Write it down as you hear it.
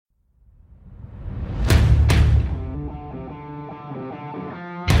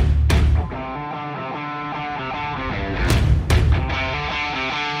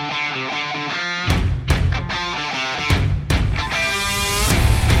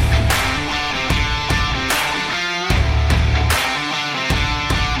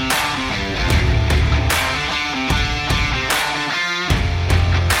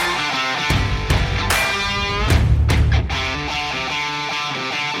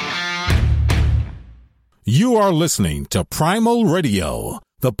You are listening to Primal Radio,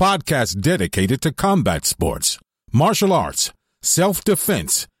 the podcast dedicated to combat sports, martial arts,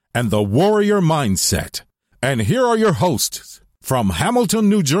 self-defense, and the warrior mindset. And here are your hosts from Hamilton,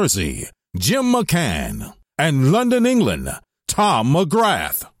 New Jersey, Jim McCann, and London, England, Tom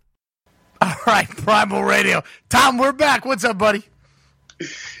McGrath. All right, Primal Radio. Tom, we're back. What's up, buddy?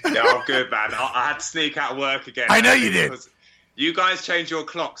 Yeah, I'm good, man. I had to sneak out of work again. I know you did. You guys changed your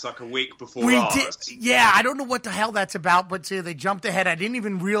clocks like a week before We ours. did. Yeah, I don't know what the hell that's about, but see, they jumped ahead. I didn't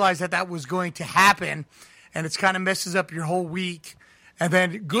even realize that was going to happen, and it's kind of messes up your whole week. And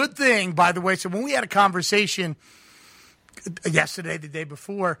then, good thing, by the way, so when we had a conversation yesterday, the day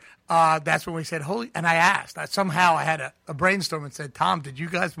before, that's when we said, and I asked. Somehow I had a brainstorm and said, Tom, did you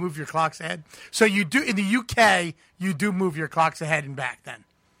guys move your clocks ahead? So you do, in the UK, you do move your clocks ahead and back then?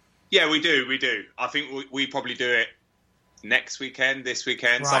 Yeah, we do. I think we probably do it next weekend, this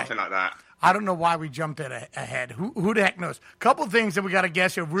weekend, right. Something like that. I don't know why we jumped it ahead. Who the heck knows? Couple things that we got to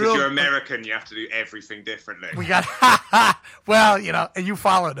guess here. Because you're American, you have to do everything differently. We got, well, and you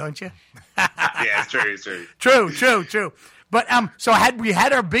follow, don't you? Yeah, it's true. True. But so we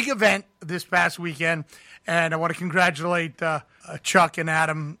had our big event this past weekend, and I want to congratulate Chuck and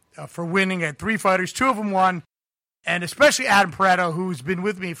Adam for winning at 3 fighters. 2 of them won, and especially Adam Pareto, who's been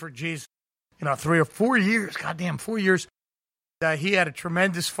with me for 3 or 4 years. Goddamn, 4 years. He had a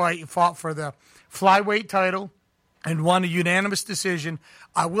tremendous fight. He fought for the flyweight title and won a unanimous decision.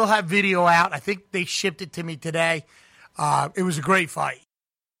 I will have video out. I think they shipped it to me today. It was a great fight.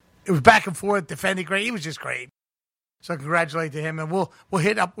 It was back and forth, defending great. He was just great. So congratulate to him. And we'll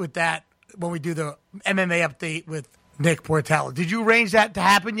hit up with that when we do the MMA update with Nick Portella. Did you arrange that to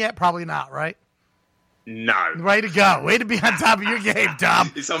happen yet? Probably not, right? No. Way to go. Way to be on top of your game,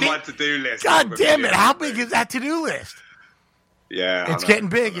 Tom. It's on my to-do list. God damn it. How big is that to-do list? Yeah. It's getting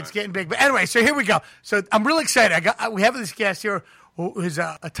big. It's getting big. But anyway, so here we go. So I'm really excited. We have this guest here who is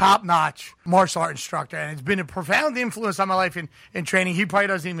a top-notch martial art instructor, and it's been a profound influence on my life in training. He probably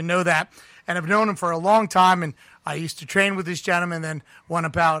doesn't even know that. And I've known him for a long time, and I used to train with this gentleman, then went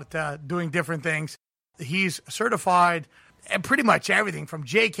about doing different things. He's certified in pretty much everything from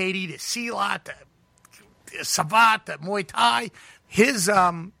JKD to Silat to Savate to Muay Thai. His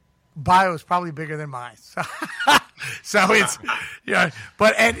bio is probably bigger than mine. So it's,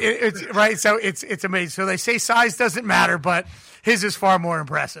 but it's right. So it's amazing. So they say size doesn't matter, but his is far more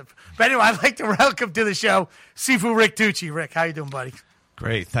impressive. But anyway, I'd like to welcome to the show Sifu Rick Tucci. Rick, how you doing, buddy?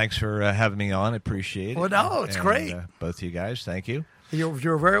 Great. Thanks for having me on. I appreciate it. Well, no, it's great. Both of you guys, thank you.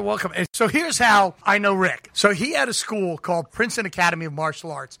 You're very welcome. And so here's how I know Rick. So he had a school called Princeton Academy of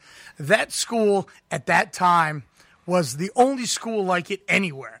Martial Arts. That school at that time was the only school like it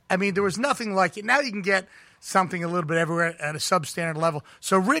anywhere. I mean, there was nothing like it. Now you can get something a little bit everywhere at a substandard level.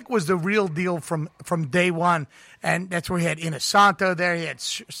 So Rick was the real deal from day one, and that's where he had Inosanto there. He had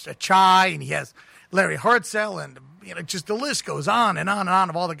Chai, and he has Larry Hartzell, and just the list goes on and on and on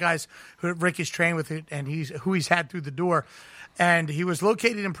of all the guys who Rick has trained with and who he's had through the door. And he was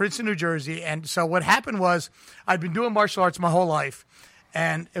located in Princeton, New Jersey. And so what happened was I'd been doing martial arts my whole life,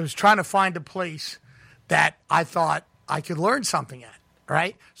 and it was trying to find a place that I thought I could learn something at,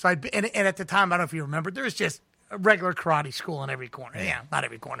 right? So and at the time, I don't know if you remember, there was just a regular karate school in every corner. Yeah, not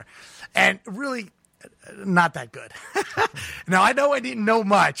every corner. And really not that good. Now, I know I didn't know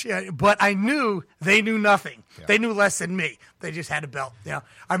much, but I knew they knew nothing. Yeah. They knew less than me. They just had a belt.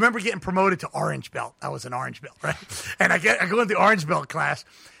 I remember getting promoted to orange belt. I was an orange belt, right? And I go into the orange belt class,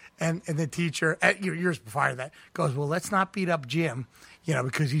 and the teacher, years before that, goes, well, let's not beat up Jim,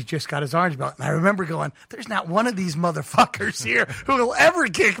 because he's just got his orange belt. And I remember going, there's not one of these motherfuckers here who will ever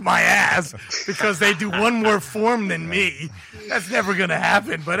kick my ass because they do one more form than me. That's never going to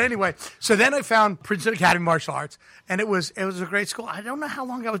happen. But anyway, so then I found Princeton Academy of Martial Arts, and it was a great school. I don't know how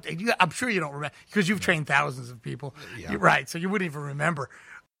long I was. I'm sure you don't remember because you've trained thousands of people. Yeah. Right, so you wouldn't even remember.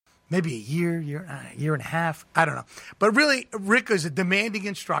 Maybe a year and a half. I don't know. But really, Rick is a demanding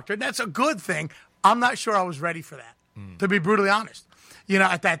instructor, and that's a good thing. I'm not sure I was ready for that, to be brutally honest.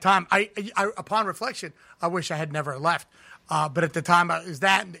 At that time, I upon reflection, I wish I had never left. But at the time, I was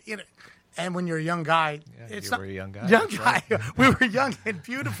that, and when you're a young guy, you were a young guy. Right. We were young and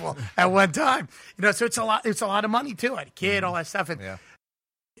beautiful at one time. So it's a lot. It's a lot of money too. I had a kid, all that stuff,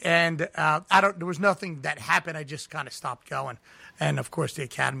 and there was nothing that happened. I just kind of stopped going, and of course, the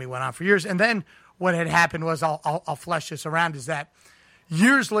academy went on for years. And then what had happened was, I'll flesh this around, is that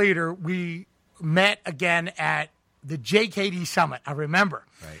years later we met again at the JKD Summit, I remember.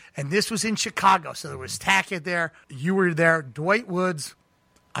 Right. And this was in Chicago. So there was Tackett there. You were there. Dwight Woods.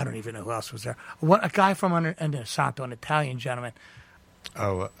 I don't even know who else was there. A guy from Inosanto, an Italian gentleman.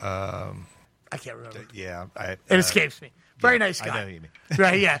 I can't remember. Yeah. It escapes me. Very nice guy. I know who you mean.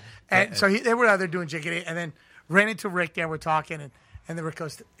 Right, yeah. And so they were out there doing JKD, and then ran into Rick there. We're talking, and then Rick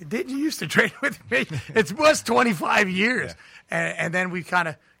goes, "Didn't you used to train with me?" It was 25 years. Yeah. And then we kind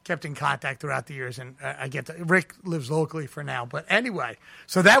of kept in contact throughout the years, and I get to, Rick lives locally for now. But anyway,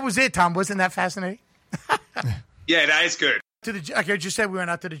 so that was it, Tom. Wasn't that fascinating? Yeah, that is good. Like I just said, we went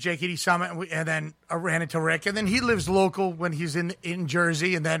out to the JKD Summit, and then I ran into Rick. And then he lives local when he's in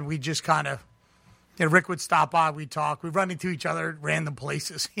Jersey, and then we just kind of, Rick would stop by, we'd talk, we'd run into each other at random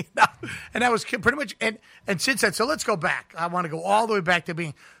places, And that was pretty much, and since then, so let's go back. I want to go all the way back to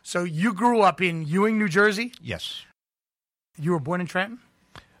being, so you grew up in Ewing, New Jersey? Yes. You were born in Trenton?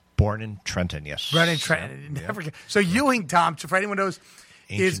 Born in Trenton, yes. Born in Trenton. Never forget. So Ewing, Tom, so for anyone who knows,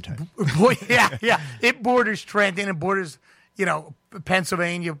 Ancient time. It borders Trenton and borders,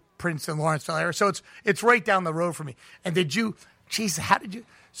 Pennsylvania, Princeton, Lawrenceville area. So it's right down the road from me. And how did you,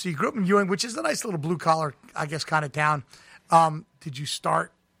 so you grew up in Ewing, which is a nice little blue collar, I guess, kind of town. Did you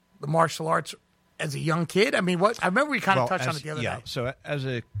start the martial arts as a young kid? I mean, I remember we kind of touched on it the other day. So as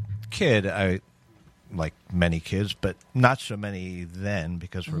a kid, I, like many kids, but not so many then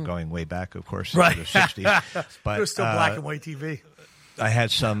because we're going way back, of course, into the 60s. But it was still black and white TV. I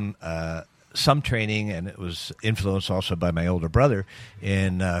had some training, and it was influenced also by my older brother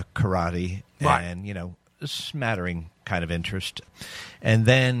in karate and, a smattering kind of interest. And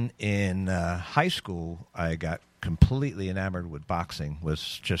then in high school, I got completely enamored with boxing.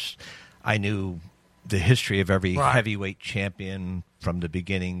 I knew the history of every heavyweight champion from the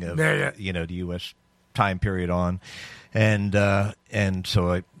beginning of, the U.S. time period on. And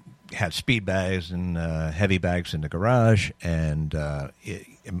so I had speed bags and heavy bags in the garage, and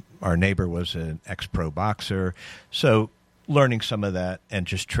our neighbor was an ex-pro boxer. So learning some of that and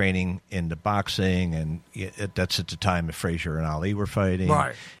just training into boxing, and that's at the time that Frazier and Ali were fighting.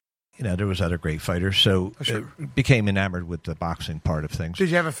 Right. There was other great fighters, so became enamored with the boxing part of things. Did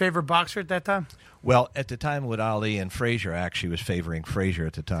you have a favorite boxer at that time? Well, at the time with Ali and Frazier, I actually was favoring Frazier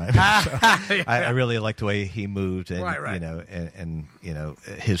at the time. So I really liked the way he moved, and and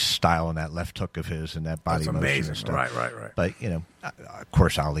his style and that left hook of his and that body motion and stuff. Right. But of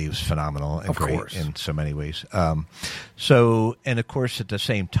course, Ali was phenomenal and great in so many ways. And of course, at the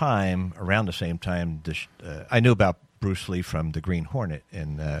same time, around the same time, I knew about Bruce Lee from The Green Hornet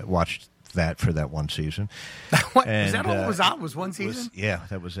and watched that for that one season. Is that all it was on? Was one season?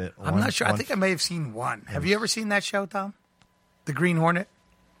 That was it. I'm not sure. I think I may have seen one. Have you ever seen that show, Tom? The Green Hornet?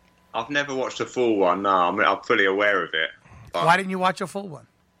 I've never watched a full one, no. I'm fully aware of it. Why didn't you watch a full one?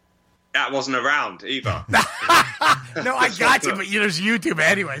 That wasn't around either. No, I got you, but there's YouTube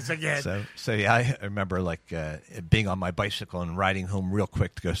anyways. Again. So I remember being on my bicycle and riding home real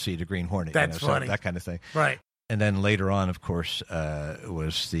quick to go see The Green Hornet. That's funny. So that kind of thing. Right. And then later on, of course,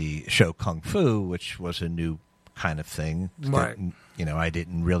 was the show Kung Fu, which was a new kind of thing. Right. That, I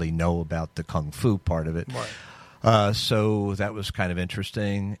didn't really know about the Kung Fu part of it. Right. So that was kind of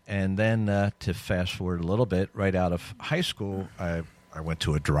interesting. And then to fast forward a little bit, right out of high school, I went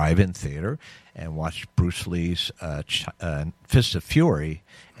to a drive-in theater and watched Bruce Lee's Fist of Fury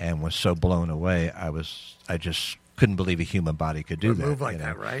and was so blown away. I just couldn't believe a human body could do that. Move like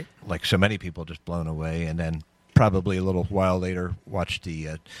that, right? Like so many people, just blown away. And then probably a little while later, watched the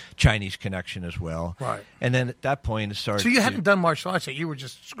Chinese Connection as well. Right. And then at that point, it started. So you hadn't done martial arts yet. You were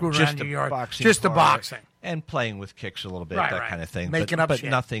just screwing around in your yard. Just the boxing. And playing with kicks a little bit, right. kind of thing. Making up but shit.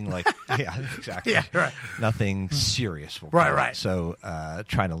 Nothing like, yeah, exactly. Yeah, right. Nothing serious. Right. So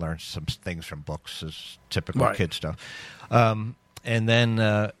trying to learn some things from books is typical kid stuff. And then,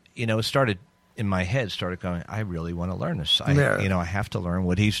 it started in my head, going, I really want to learn this. I have to learn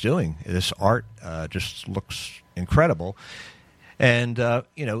what he's doing. This art just looks incredible. And, and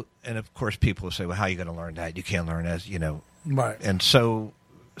of course people will say, well, how are you going to learn that? You can't learn as, Right. And so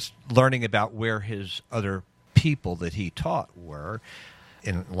learning about where his other people that he taught were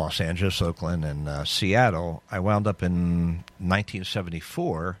in Los Angeles, Oakland, and Seattle, I wound up in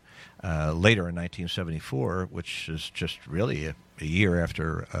 1974, later in 1974, which is just really a year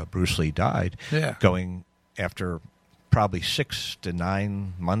after Bruce Lee died, going after probably 6 to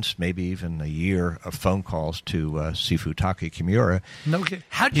 9 months, maybe even a year of phone calls to Shifutaka Kimura. No kidding.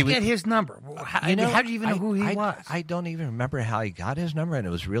 How did you get his number? How did you even know who he was? I don't even remember how he got his number, and it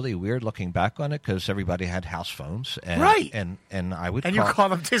was really weird looking back on it because everybody had house phones. And, right. And I would and call, you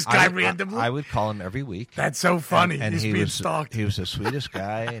call him this guy randomly? I would call him every week. That's so funny. And He's being stalked. He was the sweetest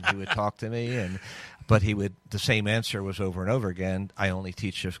guy, and he would talk to me, but the same answer was over and over again. I only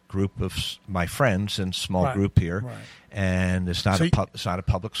teach a group of my friends in small group here, and it's not a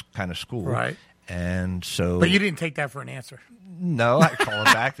public kind of school. Right. And so, But you didn't take that for an answer. no, I call him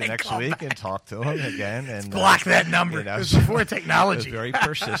back the next week and talk to him again. And Block that number. It was before technology. It was very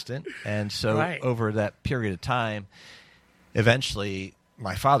persistent. And so over that period of time, eventually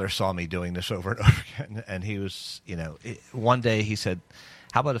my father saw me doing this over and over again. And he was, one day he said,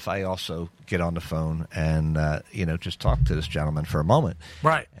 how about if I also get on the phone and, just talk to this gentleman for a moment?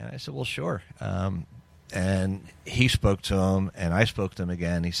 Right. And I said, well, sure. And he spoke to him, and I spoke to him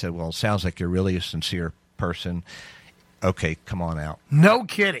again. He said, well, it sounds like you're really a sincere person. Okay, come on out. No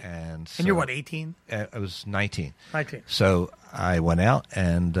kidding. And you're what, 18? I was 19. 19. So I went out,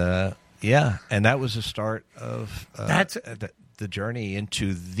 and and that was the start of the journey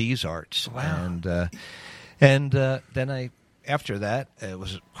into these arts. Wow. And then after that, it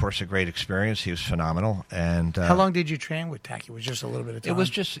was, of course, a great experience. He was phenomenal. And how long did you train with Tacky? It was just a little bit of time? It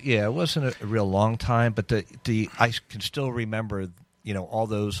was just, it wasn't a real long time, but I can still remember, all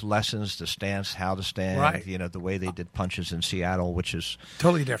those lessons, the stance, how to stand, right. The way they did punches in Seattle, which is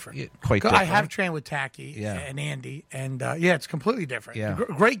totally different. Quite different. I have trained with Tacky and Andy, and it's completely different. Yeah.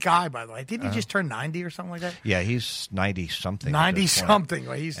 Great guy, by the way. Didn't he just turn 90 or something like that? Yeah, he's 90-something. 90-something.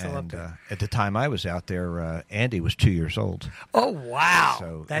 Well, he's still up there. At the time I was out there, Andy was 2 years old. Oh, wow.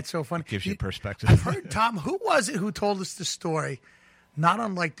 So that's so funny. Gives you perspective. I've heard, Tom, who was it who told us the story? Not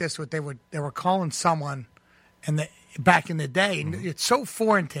unlike this, what they were calling someone, and back in the day, and it's so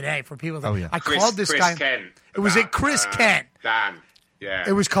foreign today for people. I called this guy. Kent. It was Chris Kent. Dan. Yeah.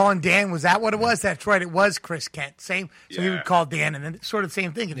 It was calling Dan. Was that what it was? That's right. It was Chris Kent. Same. So he would call Dan, and then sort of the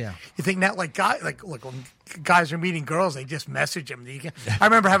same thing. And you think now, look, when guys are meeting girls, they just message them. I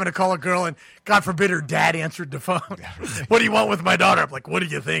remember having to call a girl, and God forbid her dad answered the phone. What do you want with my daughter? I'm like, what do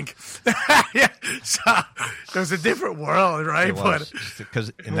you think? So it was a different world, right? It was,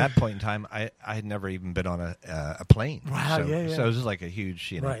 because in that point in time, I had never even been on a plane. Wow, so, yeah. So it was like a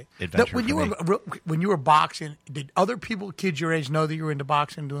huge, right. adventure. Now, when you were boxing, did other people, kids your age, know that you were into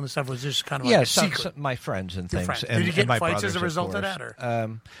boxing and doing this stuff? Was this kind of like a secret? Some my friends and things. Friends. And, did you get and my fights as a brothers, result of that?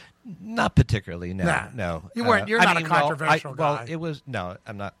 Or? Not particularly, no. Nah. No. You weren't. You're not a controversial guy. Well, it was, no,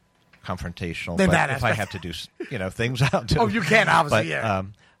 I'm not confrontational. Then but if I have to do, things out to. Oh, you can, obviously,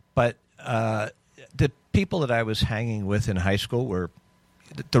 but the people that I was hanging with in high school were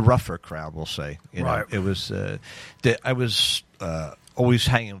the rougher crowd, we'll say. Right. It was, I was always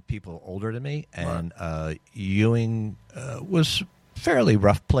hanging with people older than me, and Ewing was fairly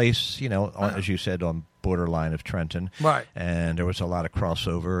rough place, as you said, on borderline of Trenton. Right. And there was a lot of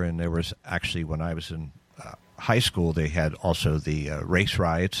crossover, and there was actually, when I was in high school, they had also the race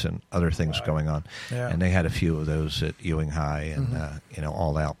riots and other things going on. Yeah. And they had a few of those at Ewing High, and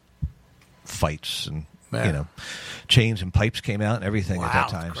all-out fights, and, chains and pipes came out and everything at that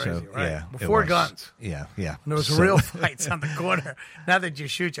time. Crazy, so, right? yeah. Before guns. Yeah, yeah. And there was real fights on the corner. Now that you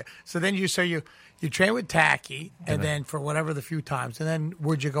shoot you. So then you train with Tacky, and then for whatever the few times, and then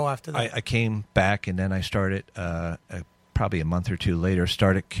where'd you go after that? I came back, and then I started, probably a month or two later,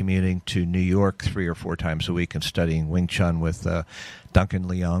 started commuting to New York 3 or 4 times a week and studying Wing Chun with Duncan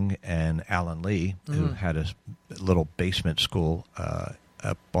Leung and Alan Lee, who had a little basement school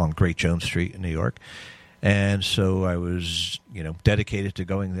up on Great Jones Street in New York. And so I was, dedicated to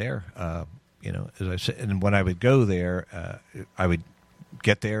going there, as I said. And when I would go there, I would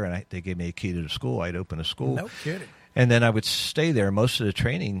get there, and they gave me a key to the school. I'd open a school. No kidding. And then I would stay there. Most of the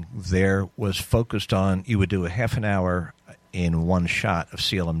training there was focused on, you would do a half an hour in one shot of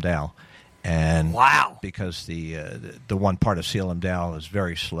Sealam Dow. And because the one part of Sealam Dow is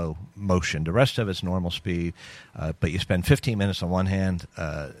very slow motion. The rest of it's normal speed, but you spend 15 minutes on one hand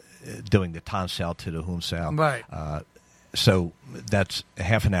doing the Tan Sao to the Hun Sao. Right. So that's a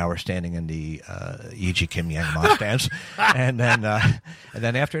half an hour standing in the Yiji Kim Yang Ma stance. and then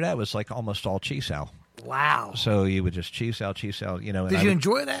after that was like almost all Chi Sao. Wow. So you would just Chi Sao. Did you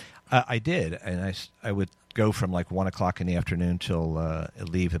enjoy that? I did. And I would go from like 1 o'clock in the afternoon till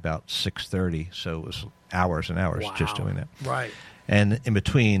leave about 6:30. So it was hours and hours just doing that. Right. And in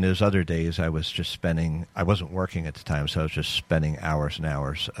between those other days, I was just I wasn't working at the time, so I was just spending hours and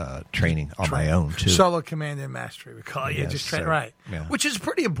hours training on my own, too. Solo command and mastery, we call it. Yes, just train, so, right. Yeah. Which is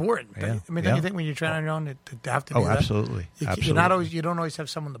pretty important. Yeah. I mean, don't you think when you train on your own, to have to do that? Absolutely. Absolutely. You don't always have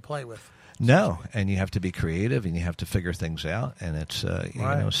someone to play with. No, and you have to be creative, and you have to figure things out, and it's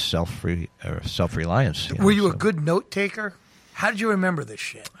self-reliance. Were you a good note taker? How did you remember this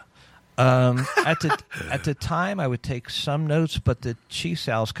shit? At the time, I would take some notes, but the Chi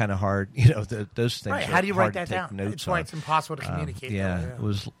Sao's kind of hard. Those things. Right. How do you write that down? That's why it's impossible to communicate. It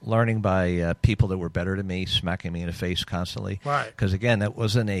was learning by people that were better than me, smacking me in the face constantly. Right. Because again, that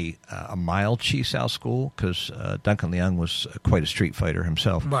wasn't a mild Chi Sao school. Because Duncan Leung was quite a street fighter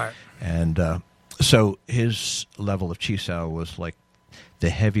himself. Right. And So his level of Chisao was like the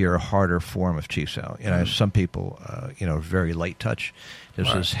heavier, harder form of Chisao. You know, some people, very light touch.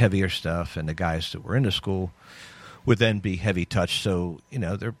 This was heavier stuff, and the guys that were in the school would then be heavy touch. So,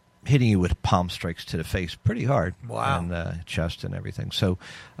 they're hitting you with palm strikes to the face pretty hard. Wow. And chest and everything. So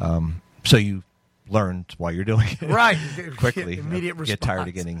you learn while you're doing it. Right. Quickly. Immediate response. Get tired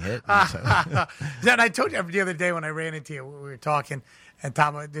of getting hit. Then I told you the other day when I ran into you, we were talking, and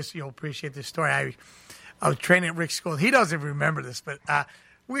Tom, you'll appreciate this story. I was training at Rick's school. He doesn't remember this, but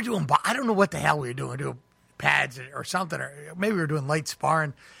we were doing, I don't know what the hell we were doing. We were doing pads or something, or maybe we were doing light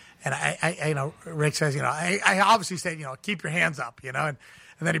sparring. And I Rick says, I obviously said, keep your hands up,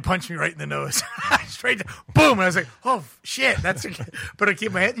 and then he punched me right in the nose, straight to, boom. And I was like, oh, shit, that's better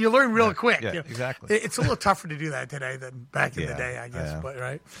keep my head. You learn real quick. Yeah, exactly. It's a little tougher to do that today than back in the day, I guess. But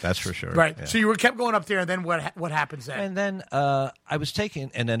right? That's for sure. Right. Yeah. So you kept going up there, and then what happens then? And then I was taking,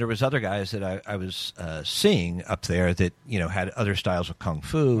 and then there was other guys that I was seeing up there that, had other styles of Kung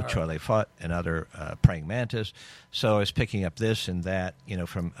Fu, Choy Lei Fut, and other praying mantis. So I was picking up this and that,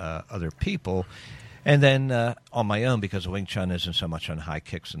 from other people. And then on my own, because Wing Chun isn't so much on high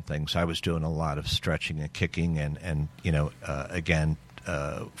kicks and things, I was doing a lot of stretching and kicking and again,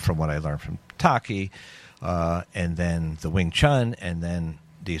 from what I learned from Taki, and then the Wing Chun, and then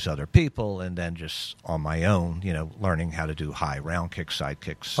these other people, and then just on my own, learning how to do high round kicks, side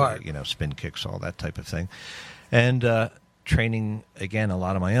kicks, spin kicks, all that type of thing. And training, again, a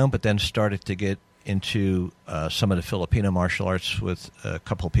lot on my own, but then started to get into some of the Filipino martial arts with a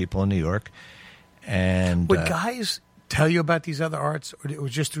couple of people in New York. And would guys tell you about these other arts, or it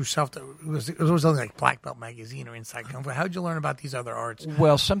was just through it was something like Black Belt Magazine or Inside Kung Fu? How did you learn about these other arts?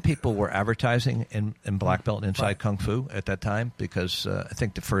 Well, some people were advertising in Black Belt and Inside Kung Fu at that time, because I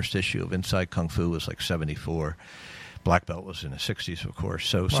think the first issue of Inside Kung Fu was like 1974. Black Belt was in the 1960s, of course.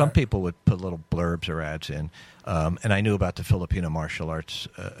 So some people would put little blurbs or ads in. And I knew about the Filipino martial arts,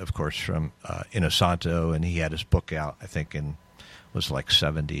 of course, from Inosanto, and he had his book out, I think, was like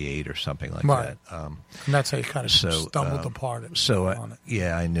 1978 or something like that. And that's how you kind of stumbled upon it.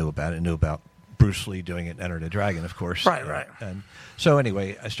 Yeah, I knew about it. I knew about Bruce Lee doing it in Enter the Dragon, of course. Right. And so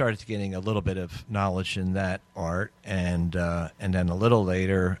anyway, I started getting a little bit of knowledge in that art, and then a little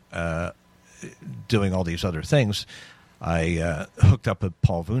later, doing all these other things, I hooked up with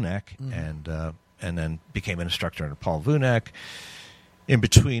Paul Vunak, and then became an instructor under Paul Vunak. In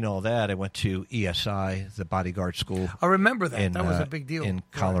between all that, I went to ESI, the bodyguard school. I remember that. That was a big deal. In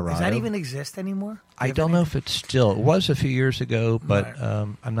Colorado. Does that even exist anymore? I don't know if it's still. It was a few years ago, but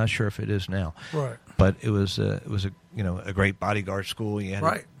I'm not sure if it is now. Right. But it was a great bodyguard school. You had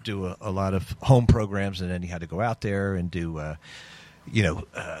to do a lot of home programs, and then you had to go out there and do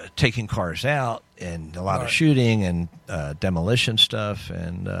taking cars out, and a lot of shooting and demolition stuff.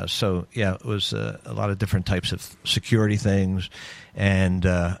 And it was a lot of different types of security things. And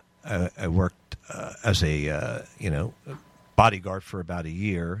I worked as a bodyguard for about a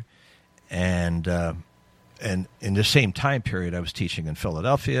year, and in the same time period, I was teaching in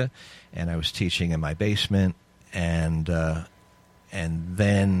Philadelphia, and I was teaching in my basement, and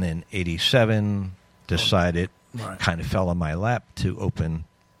then in '87 decided. Kind of fell on my lap to open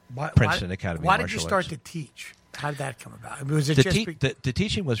Princeton Academy of Martial Arts. Why did you start to teach? How did that come about? Was it the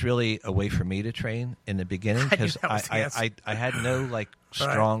teaching was really a way for me to train in the beginning, because I had no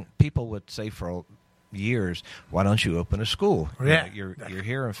strong. People would say for years, "Why don't you open a school? Yeah, you're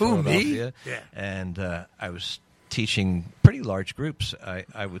here in Philadelphia." Me? Yeah. And I was teaching pretty large groups.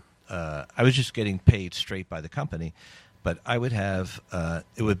 I was just getting paid straight by the company. But I would have,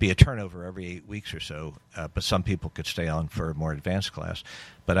 it would be a turnover every 8 weeks or so, but some people could stay on for a more advanced class.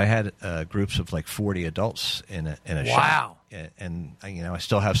 But I had groups of like 40 adults in a shop. And I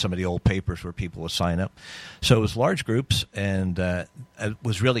still have some of the old papers where people would sign up. So it was large groups, and I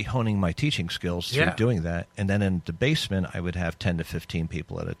was really honing my teaching skills through doing that. And then in the basement, I would have 10 to 15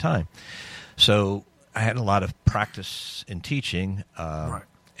 people at a time. So I had a lot of practice in teaching,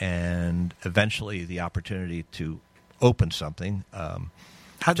 and eventually the opportunity to open something.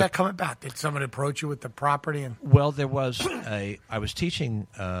 How'd that come about? Did someone approach you with the property? Well, there was I was teaching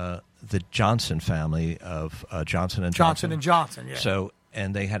the Johnson family of Johnson and Johnson. Johnson, yeah. So,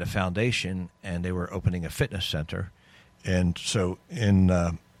 and they had a foundation, and they were opening a fitness center. And so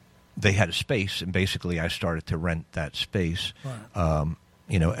they had a space, and basically I started to rent that space,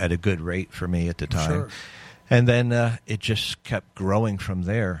 at a good rate for me at the time. Sure. And then it just kept growing from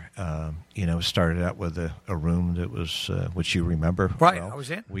there. Started out with a room that was, which you remember. Right, well. I was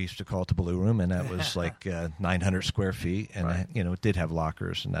in. We used to call it the Blue Room, and that was like 900 square feet. And, it did have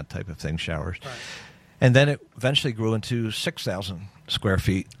lockers and that type of thing, showers. Right. And then it eventually grew into 6,000 square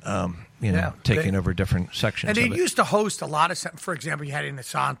feet, taking over different sections and they of it. used to host a lot of, for example, you had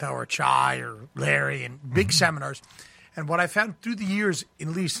Inosanto or Chai or Larry and big seminars. And what I found through the years, at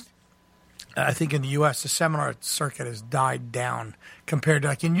least I think in the U.S., the seminar circuit has died down compared to,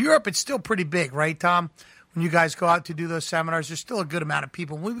 like, in Europe, it's still pretty big, right, Tom? When you guys go out to do those seminars, there's still a good amount of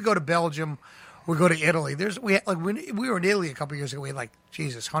people. When we go to Belgium, we go to Italy. When we were in Italy a couple of years ago, we had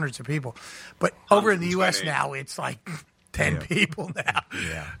hundreds of people. But over in the U.S. now, it's like 10 people now.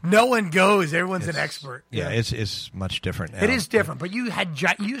 Yeah. No one goes. Everyone's an expert. Yeah, it's much different now. It is different. But you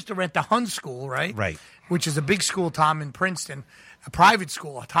used to rent the Hun School, right? Right. Which is a big school, Tom, in Princeton, a private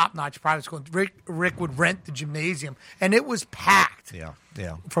school, a top-notch private school. Rick would rent the gymnasium, and it was packed. Yeah.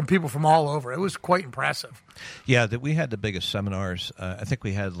 From people from all over. It was quite impressive. Yeah, we had the biggest seminars. I think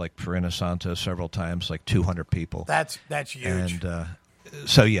we had, for Inosanto several times, 200 people. That's huge. And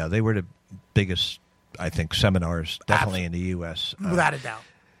so, they were the biggest, I think, seminars, definitely in the U.S. Without a doubt.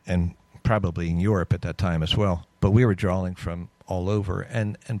 And probably in Europe at that time as well. But we were drawing from all over.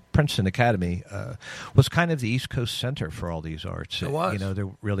 And Princeton Academy was kind of the East Coast center for all these arts. It was. There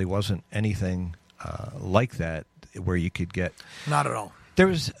really wasn't anything like that where you could get... Not at all. There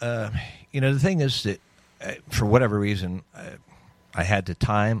was, the thing is that for whatever reason, I had the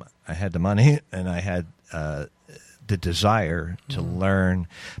time, I had the money, and I had the desire to learn,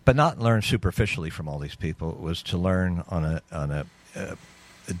 but not learn superficially from all these people. It was to learn on a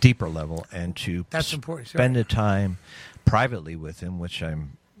deeper level and to spend the time privately with him, which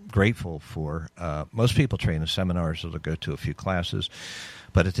I'm grateful for. Most people train in seminars or they'll go to a few classes,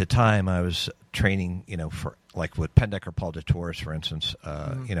 but at the time I was training, for with Pendecker Paul de Torres, for instance,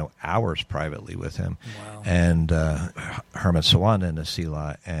 hours privately with him. Wow. And Herman Sawanda in the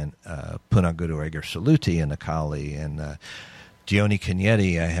Sila, and Punangudu Eger Saluti in the Kali, and Dione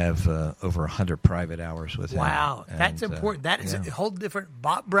Cagnetti. I have over 100 private hours with him. Wow, and, that's important. That is a whole different.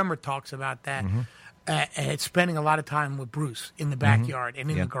 Bob Bremer talks about that. And spending a lot of time with Bruce in the backyard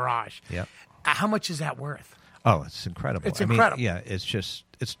and in the garage. Yeah. How much is that worth? Oh, it's incredible. It's incredible.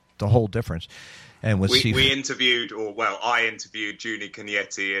 It's the whole difference. And with we interviewed, I interviewed Dione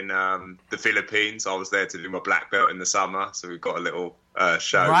Cagnetti in the Philippines. I was there to do my black belt in the summer, so we got a little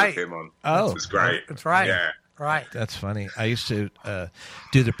show with him on. Oh, it was great. That's right. Yeah, right. That's funny. I used to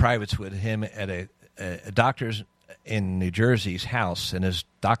do the privates with him at a doctor's in New Jersey's house, and his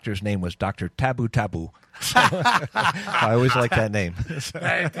doctor's name was Dr. Tabu Tabu. I always like that name.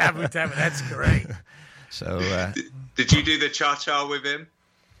 Hey, Tabu Tabu, that's great. So, did you do the cha-cha with him?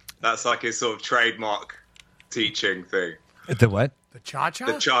 That's like his sort of trademark teaching thing. The what? The cha-cha?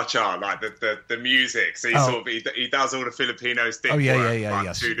 The cha-cha, like the music. So he does all the Filipino stick work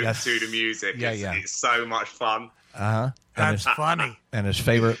yes. To the music. It's so much fun. That's funny. And his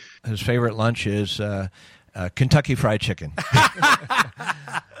favorite lunch is Kentucky Fried Chicken.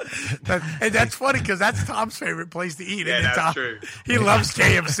 That's funny because that's Tom's favorite place to eat. Yeah, that's Tom? true. He loves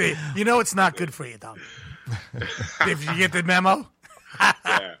KFC. It's not good for you, Tom. If you get the memo.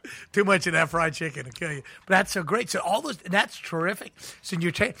 Yeah. Too much of that fried chicken will kill you. But that's so great. So all those, that's terrific. So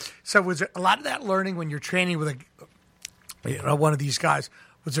so was there a lot of that learning when you're training with one of these guys?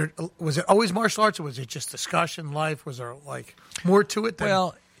 Was it always martial arts, or was it just discussion, life? Was there more to it?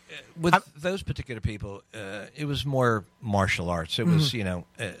 With those particular people, it was more martial arts. It was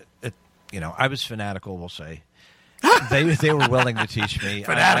I was fanatical. We'll say. They were willing to teach me.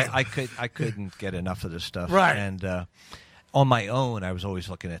 I couldn't get enough of this stuff. Right. And on my own, I was always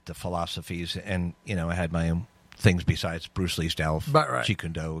looking at the philosophies, and I had my own things besides Bruce Lee style, Jeet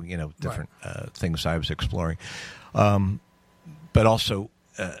Kune Do, different things I was exploring. But also,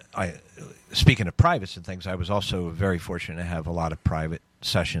 speaking of privates and things, I was also very fortunate to have a lot of private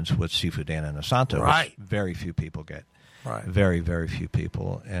sessions with Sifu Dan Inosanto, which very few people get. Right. Very, very few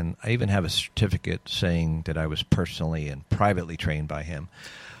people. And I even have a certificate saying that I was personally and privately trained by him.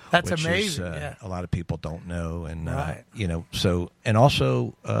 That's which amazing. Is, a lot of people don't know. And, so, and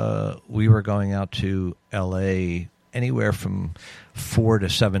also we were going out to L.A. anywhere from 4 to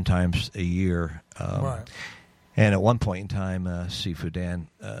 7 times a year. And at one point in time, Sifu Dan,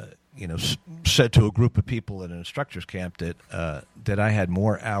 said to a group of people at an instructor's camp that I had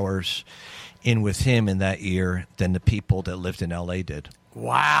more hours in with him in that year than the people that lived in L.A. did.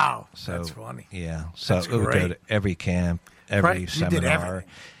 Wow. So, that's funny. Yeah. So that's we would go to every camp, every seminar.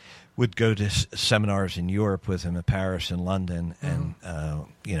 Would go to seminars in Europe with him in Paris and London, and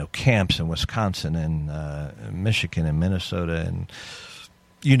camps in Wisconsin and Michigan and Minnesota, and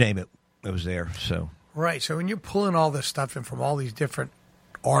you name it, it was there. So right. So when you're pulling all this stuff in from all these different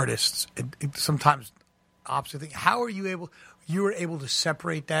artists, and sometimes opposite thing, how are you able? You were able to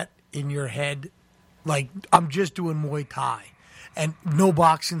separate that in your head like I'm just doing Muay Thai. And no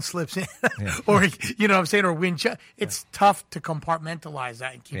boxing slips in, or you know what I'm saying, or Wing Chun. It's tough to compartmentalize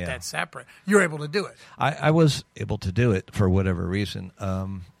that and keep that separate. You're able to do it. I was able to do it for whatever reason.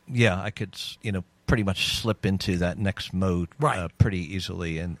 I could, pretty much slip into that next mode pretty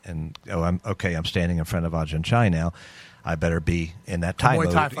easily. And I'm standing in front of Ajahn Chai now. I better be in that Thai mode.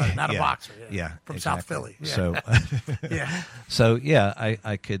 Muay Thai fighter, not a boxer. Yeah, from exactly. South Philly. Yeah. So,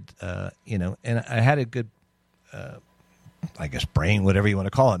 I could, and I had a good. I guess brain, whatever you want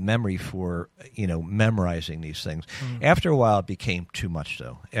to call it, memory for, memorizing these things. Mm-hmm. After a while, it became too much,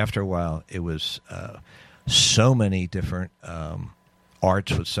 though. After a while, it was so many different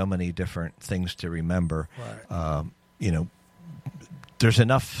arts with so many different things to remember. Right. There's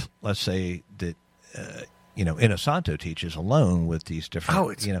enough, let's say, that, Inosanto teaches alone with these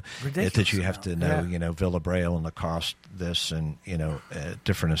different, that you have to know, Villa Braille and Lacoste, this, and,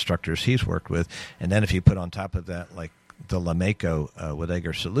 different instructors he's worked with. And then if you put on top of that, like, the Lameko with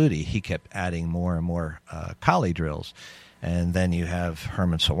Edgar Saluti, he kept adding more and more Kali drills. And then you have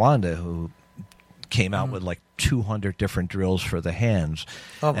Herman Sawanda, who came out with like 200 different drills for the hands.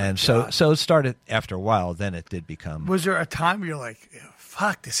 Oh and so it started after a while, then it did become... Was there a time where you're like,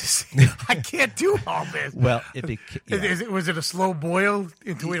 fuck, this is... I can't do all this. Well, was it a slow boil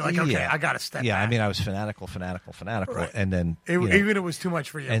into where you're like, okay, I got to step back? I mean, I was fanatical. Right. And then... Even it was too much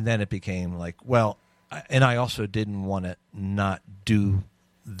for you. And then it became like, well... And I also didn't want to not do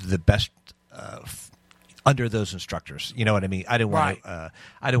the best under those instructors. You know what I mean? I didn't want to.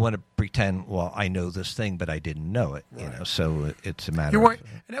 I didn't want to pretend. Well, I know this thing, but I didn't know it. Right. So it's a matter. You weren't.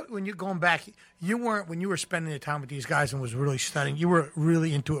 When you're going back, you weren't. When you were spending the time with these guys and was really studying, you were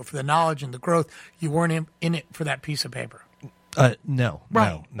really into it for the knowledge and the growth. You weren't in it for that piece of paper. No.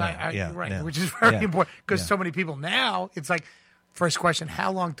 Right. No. Right. Which is very important because so many people now. It's like. First question: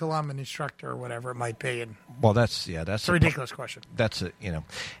 how long till I'm an instructor, or whatever it might be? And that's a ridiculous question. That's and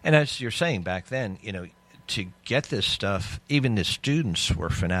as you're saying back then, to get this stuff, even the students were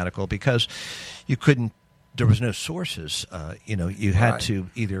fanatical because you couldn't. There was no sources. You had to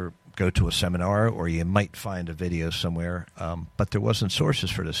either go to a seminar or you might find a video somewhere, but there wasn't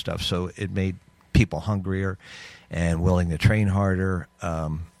sources for this stuff, so it made people hungrier and willing to train harder.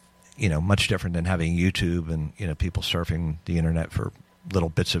 Much different than having YouTube and, people surfing the internet for little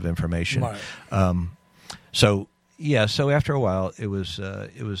bits of information. Right. So after a while, it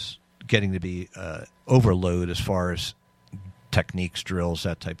was getting to be overload as far as techniques, drills,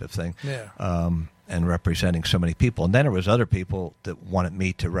 that type of thing. Yeah. And representing so many people. And then there was other people that wanted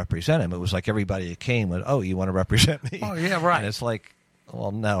me to represent them. It was like everybody that came went, oh, you want to represent me? Oh, yeah, right. And it's like,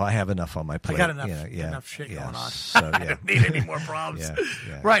 well, no, I have enough on my plate. I got enough shit going on. So, I don't need any more problems.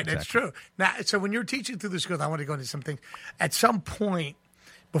 Right, exactly. That's true. Now, so when you were teaching through the schools, I want to go into something. At some point,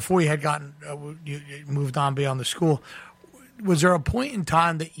 before you had gotten, you moved on beyond the school, was there a point in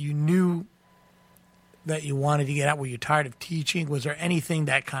time that you knew that you wanted to get out? Were you tired of teaching? Was there anything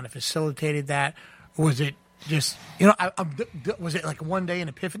that kind of facilitated that? Or was it just, was it like one day an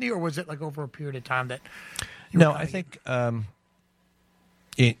epiphany, or was it like over a period of time that... I think...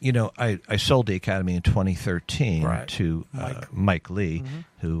 I sold the academy in 2013 to Mike Lee,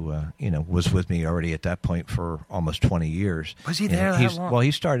 who was with me already at that point for almost 20 years. Was he there that long? Well,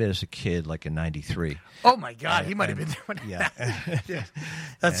 he started as a kid, like in '93. Oh my God, he might have been there when yeah,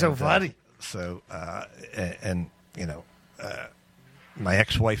 that's so funny. My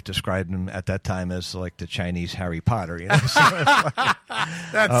ex-wife described him at that time as like the Chinese Harry Potter. That's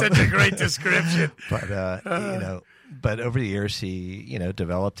such a great description. But over the years, he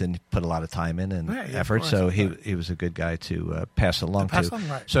developed and put a lot of time in and effort. So he was a good guy to pass along to.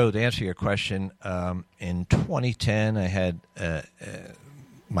 Right. So to answer your question, in 2010, I had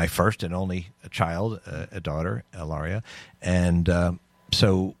my first and only child, a daughter, Ilaria, and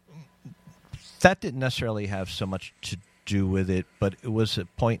so that didn't necessarily have so much to do with it, but it was a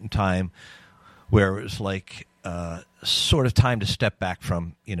point in time where it was like sort of time to step back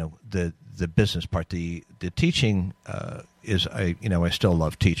from the business part. The teaching is I still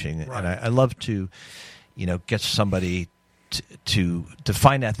love teaching, and I love to get somebody to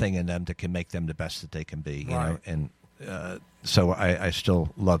find that thing in them that can make them the best that they can be. So I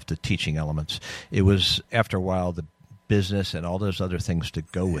still love the teaching elements. It was after a while the business and all those other things to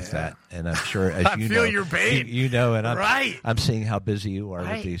go with that. And I'm sure, as I you feel know, your pain. you know, and Right. I'm seeing how busy you are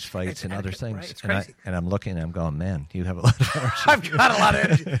Right. with these fights It's and other things. right. It's and, crazy. I'm looking and I'm going, man, you have a lot of energy. I've got a lot of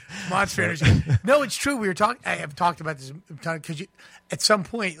energy, monster energy. No, it's true. I have talked about this because at some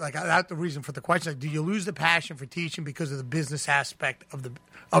point, like that's the reason for the question. Like, do you lose the passion for teaching because of the business aspect of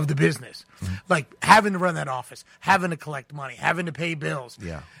the business, like having to run that office, having to collect money, having to pay bills?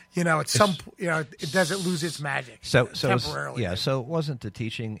 Yeah. You know, it doesn't lose its magic. So temporarily. So it wasn't the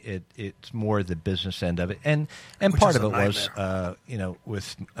teaching; it's more the business end of it, and Which part is of a it was,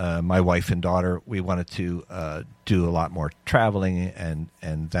 with my wife and daughter, we wanted to do a lot more traveling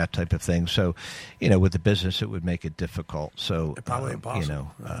and that type of thing. So, with the business, it would make it difficult. So Probably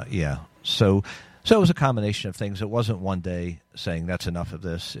impossible. So it was a combination of things. It wasn't one day saying that's enough of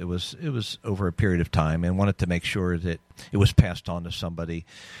this. It was over a period of time, and wanted to make sure that it was passed on to somebody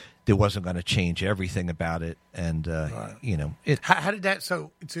that wasn't going to change everything about it. And How did that? So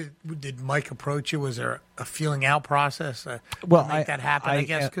did Mike approach you? Was there a feeling out process? To make that happen. I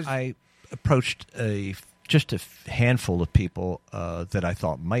guess because I approached just a handful of people that I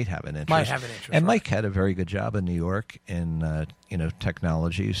thought might have an interest. And Mike had a very good job in New York in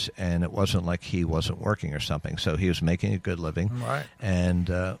technologies, and it wasn't like he wasn't working or something. So he was making a good living. Right.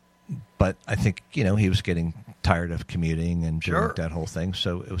 And but I think he was getting tired of commuting and doing that whole thing.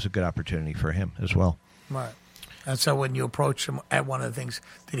 So it was a good opportunity for him as well. Right. And so when you approached him at one of the things,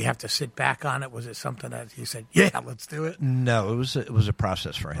 did he have to sit back on it? Was it something that he said, "Yeah, let's do it"? No, it was a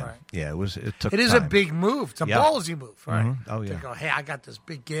process for him. Right. Yeah, it took. It is time. a big move. It's a ballsy move, right? Mm-hmm. Oh yeah. To go, hey, I got this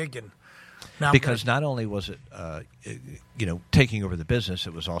big gig, and now because not only was it taking over the business,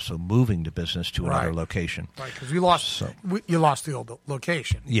 it was also moving the business to another location. Right, because you lost the old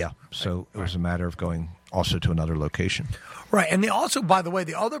location. Yeah, so it was a matter of going also to another location. Right, and also, by the way,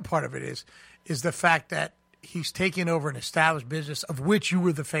 the other part of it is the fact that he's taking over an established business of which you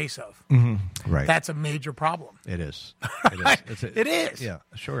were the face of. Mm-hmm. Right, that's a major problem. It is. It is. Yeah,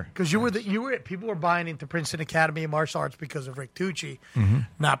 sure. Because people were buying into Princeton Academy of Martial Arts because of Rick Tucci,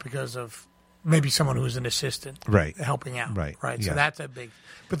 not because of maybe someone who was an assistant, helping out, right. Yeah. So that's a big.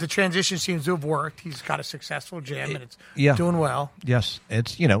 But the transition seems to have worked. He's got a successful gym, and it's doing well. Yes,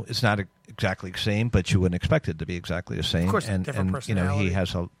 it's it's not exactly the same, but you wouldn't expect it to be exactly the same. Of course, and different personality. He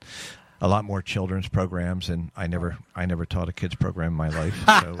has a lot more children's programs, and I never taught a kids program in my life.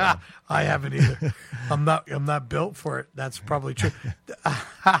 So, I haven't either. I'm not built for it. That's probably true.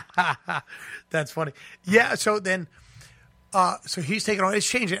 That's funny. Yeah. So then, so he's taking on. It's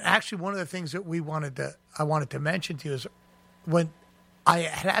changing. Actually, one of the things that I wanted to mention to you is when I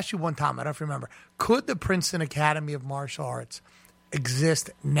had asked you one time. I don't remember. Could the Princeton Academy of Martial Arts exist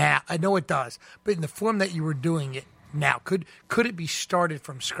now? I know it does, but in the form that you were doing it now, could it be started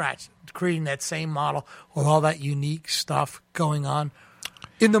from scratch, creating that same model with all that unique stuff going on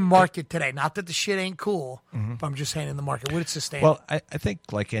in the market today? Not that the shit ain't cool, but I'm just saying in the market, would it sustain? Well, I think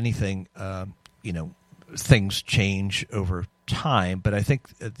like anything, things change over time, but I think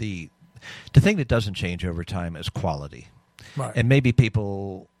the thing that doesn't change over time is quality. Right. And maybe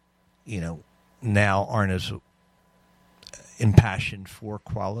people, now aren't as impassioned for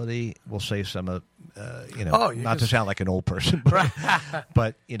quality. We'll say some of, not to sound like an old person,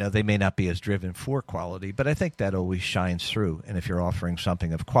 but they may not be as driven for quality. But I think that always shines through. And if you're offering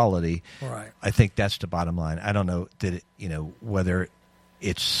something of quality, I think that's the bottom line. I don't know that whether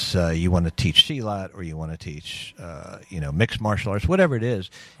it's you want to teach silat or you want to teach mixed martial arts, whatever it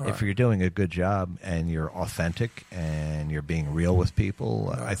is. If you're doing a good job and you're authentic and you're being real with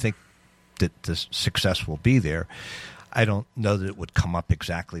people, I think that the success will be there. I don't know that it would come up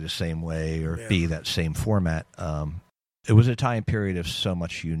exactly the same way or be that same format. It was a time period of so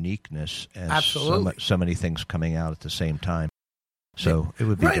much uniqueness and so many things coming out at the same time. So it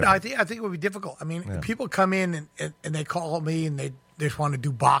would be right. I think it would be difficult. I mean, people come in and they call me and they just want to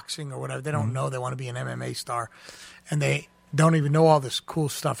do boxing or whatever. They don't know they want to be an MMA star, and they don't even know all this cool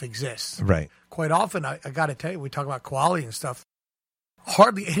stuff exists. Right. Quite often, I got to tell you, we talk about quality and stuff.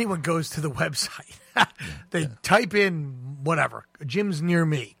 Hardly anyone goes to the website. They type in whatever, gyms near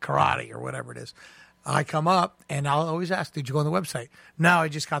me, karate or whatever it is. I come up and I'll always ask, did you go on the website? No, I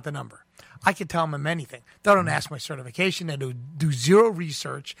just got the number. I can tell them anything. They don't ask my certification. They do zero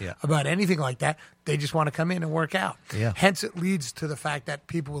research about anything like that. They just want to come in and work out. Yeah. Hence, it leads to the fact that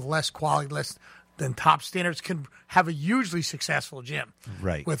people with less quality, less than top standards can have a hugely successful gym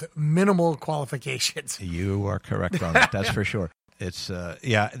with minimal qualifications. You are correct on that. That's for sure. It's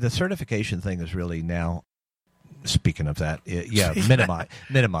the certification thing is really now. Speaking of that,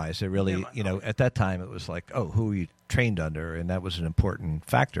 minimize. It really, at that time it was like, oh, who are you trained under, and that was an important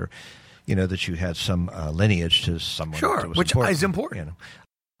factor. that you had some lineage to someone. Sure, that was which important, is important.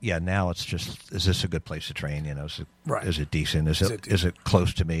 Yeah, now it's just, is this a good place to train? Right. Is it decent? Is it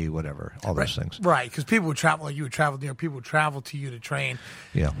close to me? Whatever, all those things. Right, because people would travel, like you would travel there. People would travel to you to train.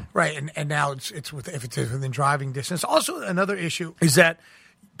 Yeah. Right, and now if it's within driving distance. Also, another issue is that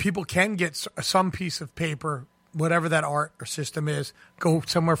people can get some piece of paper, whatever that art or system is, go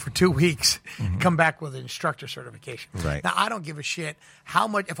somewhere for 2 weeks, come back with an instructor certification. Right. Now, I don't give a shit how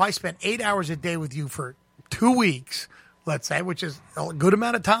much. If I spent 8 hours a day with you for 2 weeks, let's say, which is a good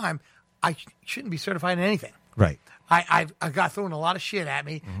amount of time, I shouldn't be certified in anything. Right. I got thrown a lot of shit at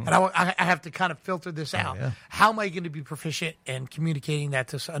me, and I have to kind of filter this out. Yeah. How am I going to be proficient in communicating that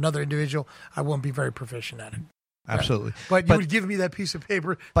to another individual? I won't be very proficient at it. Absolutely. But you would give me that piece of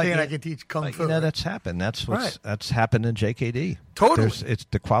paper, and I could teach Kung Fu. That's happened. That's happened in JKD. Totally.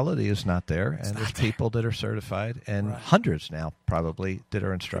 The quality is not there, and there's people that are certified, and hundreds now probably that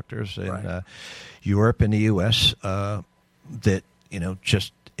are instructors in Europe and the U.S. That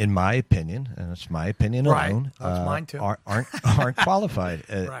just in my opinion, and it's my opinion alone, that's mine too, aren't qualified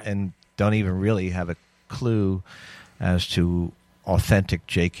and don't even really have a clue as to authentic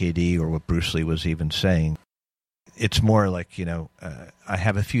JKD or what Bruce Lee was even saying. It's more like, I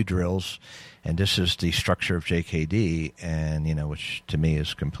have a few drills, and this is the structure of JKD, and, which to me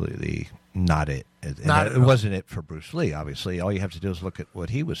is completely not it. It wasn't it for Bruce Lee, obviously. All you have to do is look at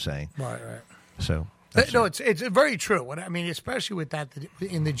what he was saying. Right. So... No, it's very true. I mean, especially with that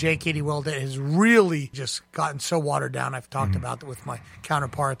in the JKD world, it has really just gotten so watered down. I've talked about that with my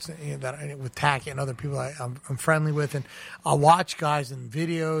counterparts, with TAC and other people I'm friendly with, and I'll watch guys and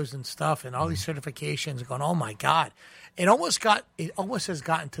videos and stuff and all these certifications and going, oh my God, it almost has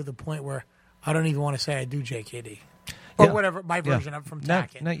gotten to the point where I don't even want to say I do JKD. Or whatever, my version of from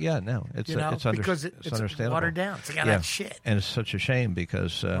TAC. No, it's because it's understandable. Watered down. It's like, that shit. And it's such a shame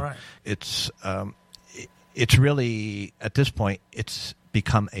because it's really, at this point, it's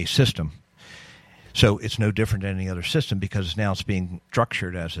become a system. So it's no different than any other system because now it's being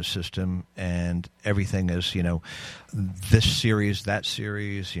structured as a system and everything is, this series, that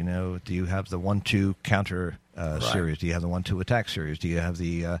series, do you have the 1-2 counter series? Do you have the 1-2 attack series? Do you have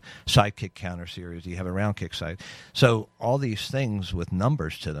the side kick counter series? Do you have a round kick side? So all these things with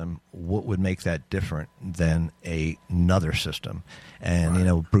numbers to them, what would make that different than another system?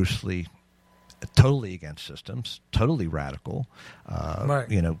 And, Bruce Lee... totally against systems, totally radical,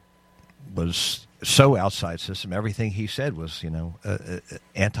 was so outside system. Everything he said was,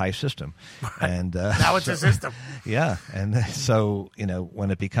 anti-system. And now it's a system. Yeah. And so,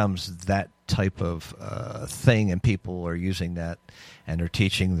 when it becomes that type of thing and people are using that and are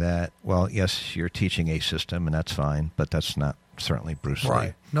teaching that, well, yes, you're teaching a system and that's fine, but that's not certainly Bruce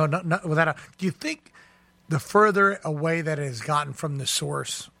Lee. No, not without do you think the further away that it has gotten from the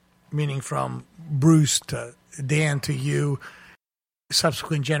source, meaning from Bruce to Dan to you,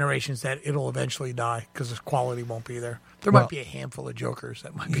 subsequent generations, that it'll eventually die because the quality won't be there? There might be a handful of jokers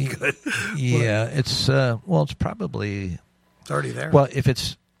that might be good. Yeah, it's probably... It's already there. Well, if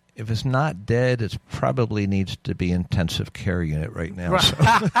it's not dead, it probably needs to be intensive care unit right now. Right.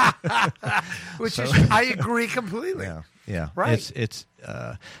 So. I agree completely. Yeah. Right. It's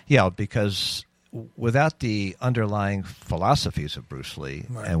because... without the underlying philosophies of Bruce Lee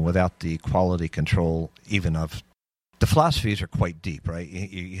and without the quality control even of... The philosophies are quite deep, right?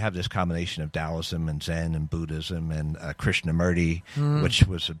 You have this combination of Taoism and Zen and Buddhism and Krishnamurti, which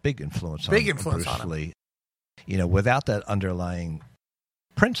was a big influence on Bruce Lee. Without that underlying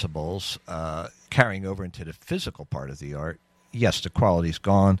principles carrying over into the physical part of the art, yes, the quality's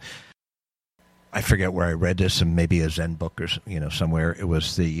gone. I forget where I read this, and maybe a Zen book or somewhere. It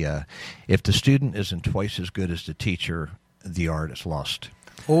was if the student isn't twice as good as the teacher, the art is lost.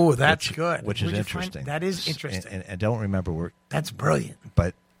 Oh, that's good. Which is interesting. That is interesting. And I don't remember where. That's brilliant.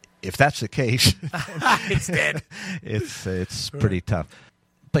 But if that's the case, it's dead. It's pretty tough.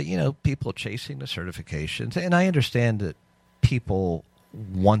 But people chasing the certifications, and I understand that people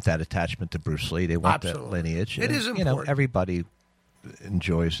want that attachment to Bruce Lee. They want that lineage. It is important. Everybody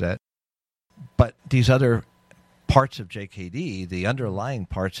enjoys that. But these other parts of JKD, the underlying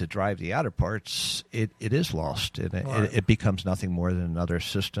parts that drive the outer parts, it is lost. It becomes nothing more than another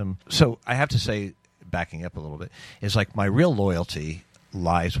system. So I have to say, backing up a little bit, is like my real loyalty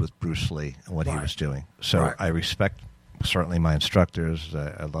lies with Bruce Lee and what he was doing. So I respect certainly my instructors.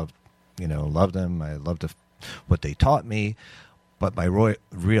 I love them. I loved what they taught me. But my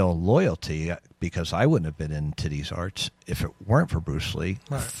real loyalty, because I wouldn't have been into these arts if it weren't for Bruce Lee.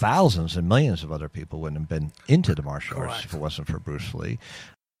 Right. Thousands and millions of other people wouldn't have been into the martial arts if it wasn't for Bruce Lee.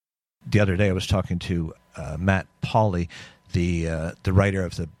 The other day I was talking to Matt Pauley. the writer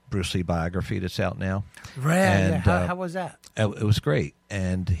of the Bruce Lee biography that's out now. Right. And, How was that? It was great,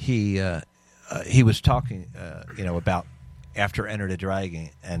 and he was talking, about after Enter the Dragon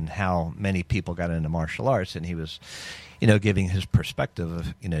and how many people got into martial arts, and he was, giving his perspective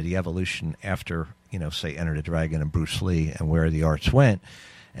of the evolution after say Enter the Dragon and Bruce Lee and where the arts went,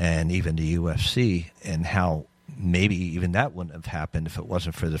 and even the UFC, and how maybe even that wouldn't have happened if it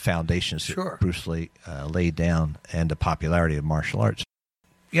wasn't for the foundations that Bruce Lee laid down and the popularity of martial arts.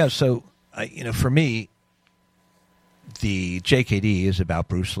 Yeah, so for me, the JKD is about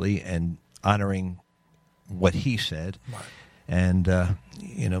Bruce Lee and honoring what he said, right. And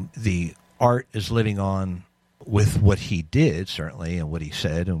the art is living on with what he did, certainly, and what he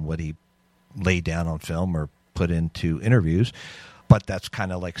said and what he laid down on film or put into interviews. But that's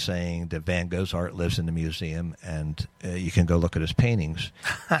kind of like saying that Van Gogh's art lives in the museum, and you can go look at his paintings,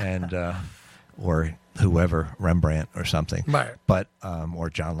 and or whoever, Rembrandt or something, right. But or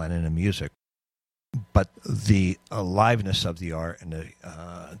John Lennon in music. But the aliveness of the art and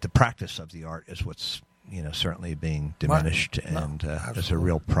the practice of the art is what's certainly being diminished, right. And is a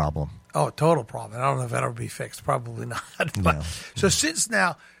real problem. Oh, a total problem. I don't know if that'll be fixed. Probably not. But, no. So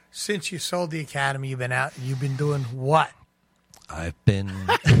since you sold the Academy, you've been out. You've been doing what? I've been.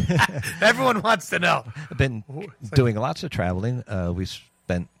 Everyone wants to know. I've been doing lots of traveling. We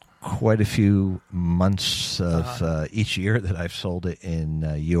spent quite a few months of each year that I've sold it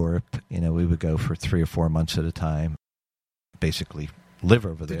in Europe. We would go for 3 or 4 months at a time, basically live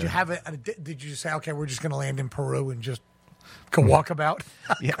over there. Did you have did you say, okay, we're just going to land in Peru and just go walk about?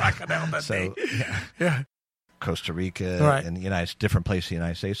 Yeah. Crocodile Dundee. Yeah. Costa Rica, right. And different places in the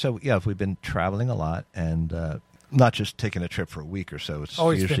United States. So yeah, we've been traveling a lot, and not just taking a trip for a week or so. It's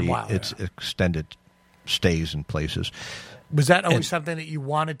usually extended stays in places. Was that always something that you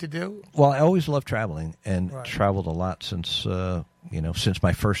wanted to do? Well, I always loved traveling, and traveled a lot since since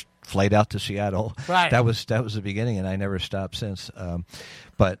my first flight out to Seattle. Right. That was the beginning, and I never stopped since.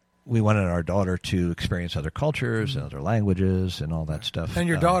 But we wanted our daughter to experience other cultures and other languages and all that stuff. And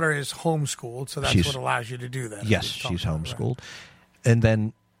your daughter is homeschooled, so that's what allows you to do that. Yes, she's homeschooled. Right. And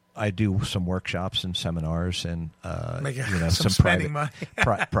then I do some workshops and seminars and some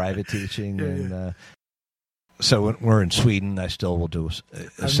private teaching. Yeah, and so when we're in Sweden, I still will do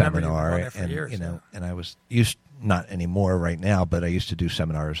a seminar. And years, and I was used, not anymore right now, but I used to do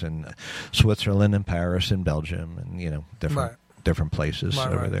seminars in Switzerland and Paris and Belgium and different places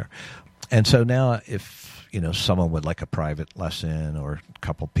over there. And so now if someone would like a private lesson or a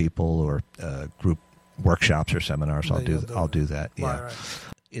couple people or group workshops or seminars, I'll do that. Yeah. Right.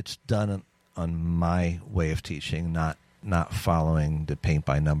 It's done on my way of teaching, not following the paint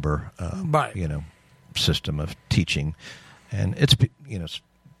by number system of teaching. And it's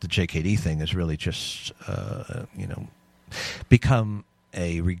the JKD thing is really just become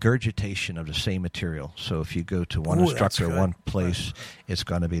a regurgitation of the same material. So if you go to one instructor, one place, it's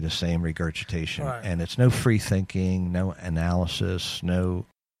going to be the same regurgitation. Right. And it's no free thinking, no analysis, no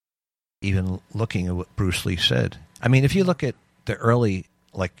even looking at what Bruce Lee said. I mean, if you look at the early,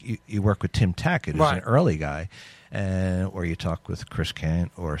 like you work with Tim Tackett, who's an early guy, or you talk with Chris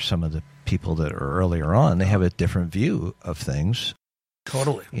Kent or some of the people that are earlier on, they have a different view of things.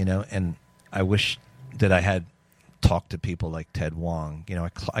 Totally. And I wish that I had talked to people like Ted Wong.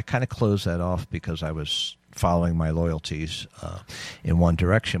 I kind of closed that off because I was following my loyalties in one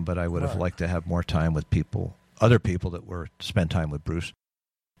direction, but I would have liked to have more time with other people that were spend time with Bruce.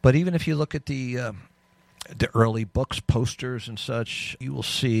 But even if you look at the early books, posters and such, you will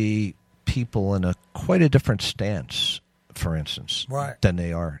see people in quite a different stance, for instance, than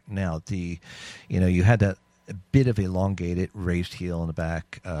they are now. You had that a bit of elongated raised heel in the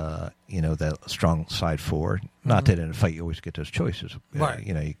back, that strong side forward. Mm-hmm. Not that in a fight you always get those choices. Right.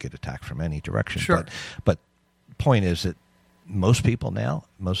 You get attacked from any direction. Sure. But point is that most people now,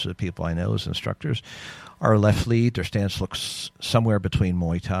 most of the people I know as instructors, are left lead. Their stance looks somewhere between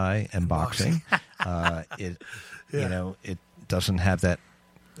Muay Thai and boxing. It doesn't have that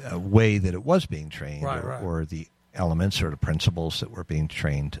way that it was being trained, or the elements or the principles that were being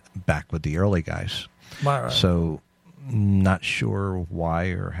trained back with the early guys. Right. So, not sure why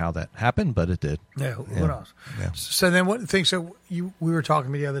or how that happened, but it did. Yeah, who knows? Yeah. So then, what thing? So we were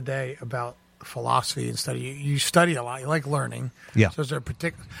talking the other day about philosophy and study. You study a lot. You like learning. Yeah. So is there a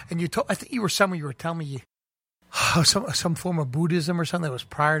particular? And I think you were telling me some form of Buddhism or something that was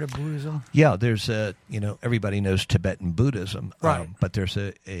prior to Buddhism. Yeah, there's everybody knows Tibetan Buddhism, right? But there's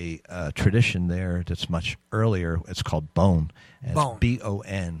a tradition there that's much earlier. It's called Bon. And Bon. It's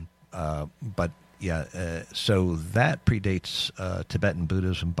BON. But So that predates Tibetan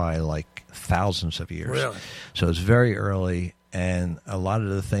Buddhism by like thousands of years. Really? So it's very early, and a lot of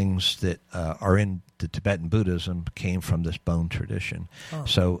the things that are in the Tibetan Buddhism came from this bone tradition. Oh.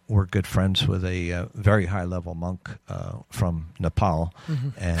 So we're good friends with a very high-level monk from Nepal,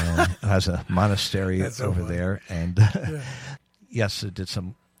 and has a monastery over there. And yes, I did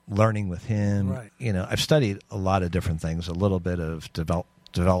some learning with him. Right. I've studied a lot of different things, a little bit of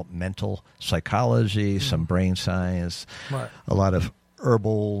developmental psychology, some brain science, a lot of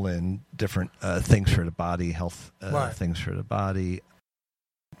herbal and different things for the body, health things for the body,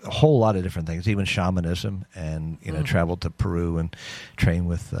 a whole lot of different things, even shamanism, and traveled to Peru and trained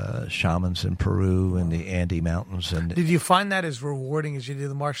with shamans in Peru in the Andes Mountains. And did you find that as rewarding as you do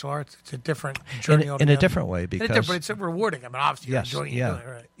the martial arts? It's a different journey in a different way, because it's rewarding. I mean, obviously, you're enjoying it,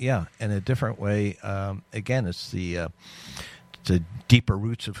 right? Yeah, in a different way. Again, it's the deeper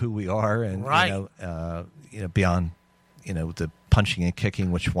roots of who we are, and beyond the punching and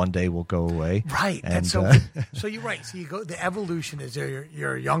kicking, which one day will go away. Right. And so you're right. So you go. The evolution is there.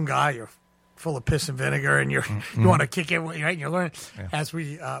 You're a young guy. You're full of piss and vinegar, and you want to kick everyone. Right. And you're learning as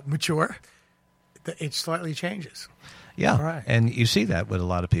we mature. It slightly changes. Yeah, right. And you see that with a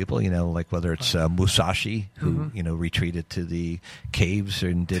lot of people, like whether it's Musashi, who, retreated to the caves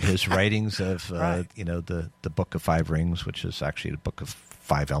and did his writings of, the Book of Five Rings, which is actually the Book of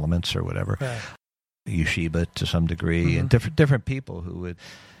Five Elements or whatever. Right. Yeshiva to some degree, and different people who would,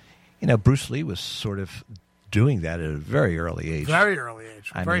 Bruce Lee was sort of doing that at a very early age. Very early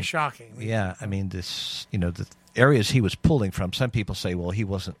age. Very shocking. Yeah, I mean, this, the areas he was pulling from, some people say, well, he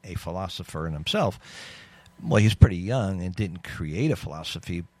wasn't a philosopher in himself. Well, he's pretty young and didn't create a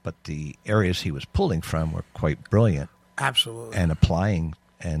philosophy, but the areas he was pulling from were quite brilliant. Absolutely. And applying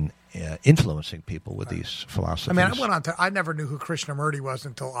and influencing people with these philosophies. I mean, I never knew who Krishnamurti was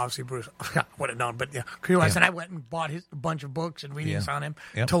until obviously Bruce. I would have known, but and I went and bought a bunch of books and readings on him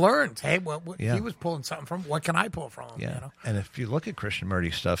to learn. Hey, he was pulling something from. What can I pull from him? Yeah. And if you look at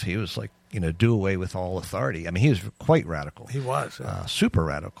Krishnamurti stuff, he was like, do away with all authority. I mean, he was quite radical. He was super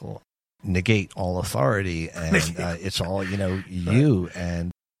radical. Negate all authority, and it's all you,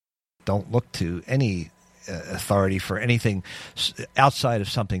 and don't look to any authority for anything outside of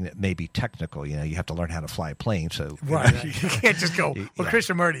something that may be technical. You have to learn how to fly a plane, so you can't just go. Well,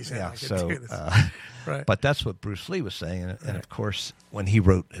 Krishnamurti said, right. But that's what Bruce Lee was saying, and of course, when he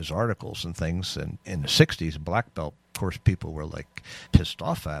wrote his articles and things, and in the '60s, in black belt, of course, people were like pissed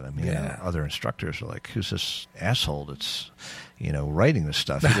off at him. Other instructors were like, "Who's this asshole that's writing this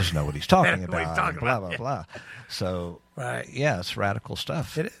stuff? He doesn't know what he's talking about." Blah blah. So it's radical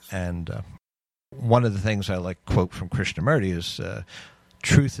stuff. It is. And one of the things I like quote from Krishnamurti is,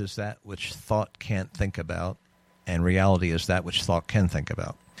 "Truth is that which thought can't think about, and reality is that which thought can think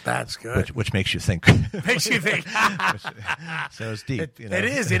about." That's good. Which makes you think. Makes you think. So it's deep.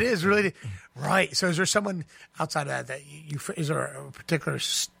 It is really right. So is there someone outside of that you is there a particular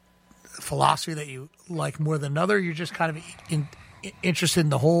philosophy that you like more than another? You're just kind of interested in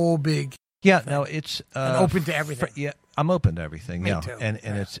the whole big. Yeah. thing. No, it's and open to everything. I'm open to everything. Me yeah, too. And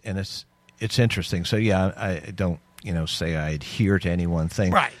it's interesting. So I don't say I adhere to any one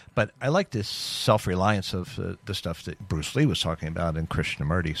thing. Right. But I like this self-reliance of the stuff that Bruce Lee was talking about, and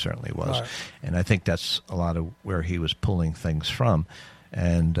Krishnamurti certainly was. Right. And I think that's a lot of where he was pulling things from.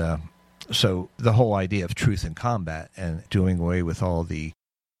 And so the whole idea of truth in combat and doing away with all the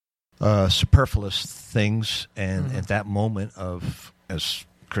superfluous things, and at that moment of, as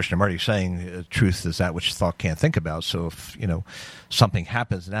Krishnamurti is saying, truth is that which thought can't think about. So if something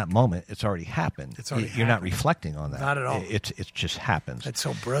happens in that moment, it's already happened. You're not reflecting on that. Not at all. It just happens. It's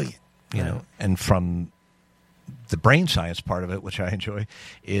so brilliant. And from the brain science part of it, which I enjoy,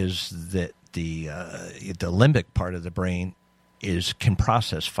 is that the limbic part of the brain can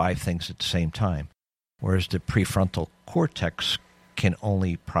process 5 things at the same time, whereas the prefrontal cortex can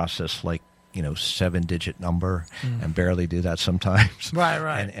only process 7-digit number and barely do that sometimes.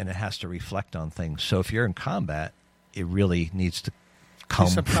 Right. And it has to reflect on things. So if you're in combat, it really needs to come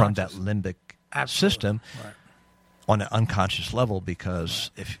from that limbic system on an unconscious level,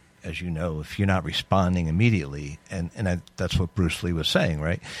 because if you're not responding immediately, and that's what Bruce Lee was saying,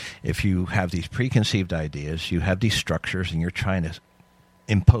 right? If you have these preconceived ideas, you have these structures, and you're trying to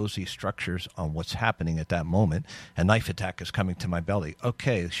impose these structures on what's happening at that moment. A knife attack is coming to my belly.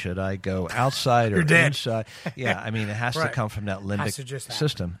 Okay, should I go outside or inside? Yeah, I mean, it has to come from that limbic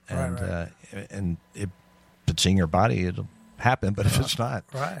system. And and if it's in your body, it'll happen. But if it's not,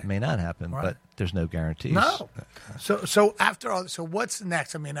 it may not happen. But there's no guarantees. No. So after all, so what's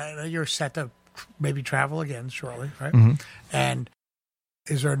next? I mean, I know you're set to maybe travel again shortly, right? Mm-hmm. And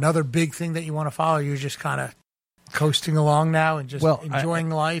is there another big thing that you want to follow? You're just kind of coasting along now and just enjoying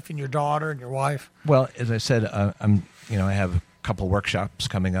life and your daughter and your wife? Well, as I said, I have a couple workshops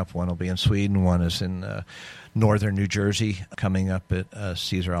coming up. One will be in Sweden. One is in northern New Jersey coming up at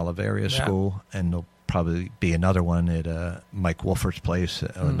Cesar Oliveira School. And there'll probably be another one at Mike Wolfert's place,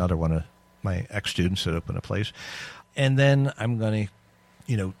 another one of my ex-students that opened a place. And then I'm going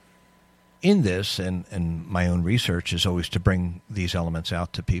to, in this and my own research is always to bring these elements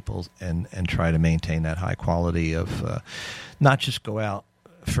out to people and try to maintain that high quality of not just go out.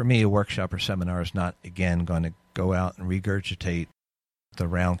 For me, a workshop or seminar is not, again, going to go out and regurgitate the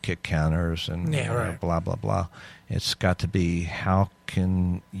round kick counters and blah, blah, blah. It's got to be how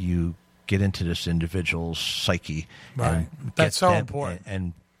can you get into this individual's psyche. Right. That's so important.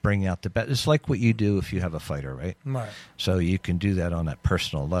 And bring out the best. It's like what you do if you have a fighter, right? Right. So you can do that on that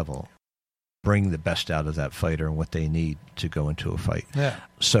personal level. Bring the best out of that fighter and what they need to go into a fight. Yeah.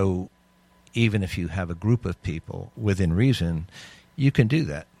 So even if you have a group of people within reason, you can do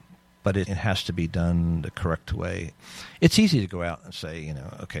that. But it has to be done the correct way. It's easy to go out and say,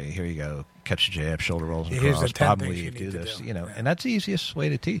 okay, here you go, catch a jab, shoulder rolls and cross. Probably you do this, and that's the easiest way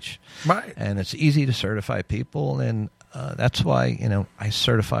to teach. Right. And it's easy to certify people, and that's why, I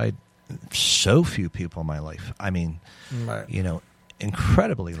certified so few people in my life. I mean,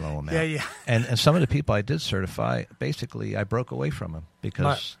 incredibly low amount. Yeah. And some of the people I did certify, basically, I broke away from them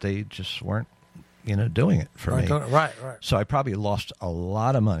because they just weren't, doing it for me. Right. So I probably lost a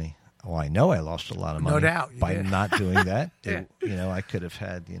lot of money. Well, I know I lost a lot of money. No doubt. By not doing that. I could have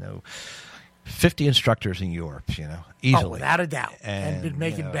had, 50 instructors in Europe, easily. Oh, without a doubt. And been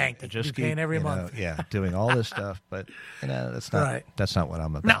making bank. Just paying every month. Doing all this stuff. But, that's not what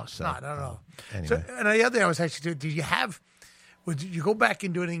I'm about. No, so, not at all. Anyway. So, and the other thing I was actually doing, would you go back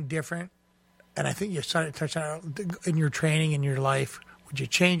and do anything different? And I think you started to touch on it in your training, in your life. Would you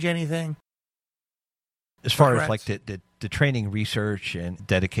change anything? As far as like the training, research, and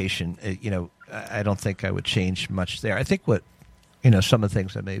dedication, I don't think I would change much there. I think what, some of the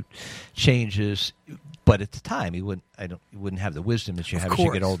things I may change is, but at the time you wouldn't have the wisdom that you have as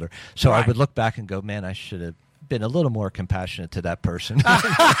you get older. So I would look back and go, man, I should have been a little more compassionate to that person.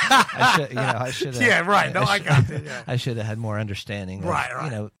 I should have. Yeah, right. No, I got it. Yeah. I should have had more understanding.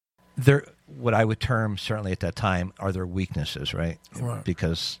 Right. What I would term, certainly at that time, are their weaknesses, right?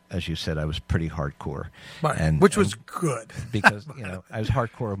 Because, as you said, I was pretty hardcore. Right. Which was good. Because, I was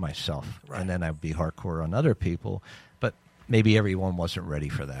hardcore of myself. Right. And then I'd be hardcore on other people. But maybe everyone wasn't ready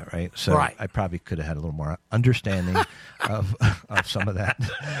for that, right? So I probably could have had a little more understanding of some of that.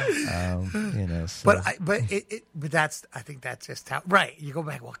 So. But I think that's just how. Right. You go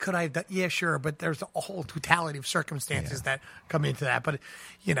back. Well, could I have done? Yeah, sure. But there's a whole totality of circumstances that come into that. But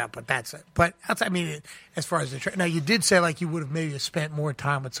but that's it. But I mean, as far as now, you did say like you would have maybe spent more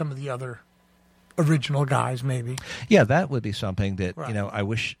time with some of the other original guys, maybe. Yeah, that would be something that I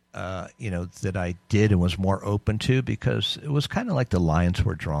wish that I did and was more open to, because it was kind of like the lines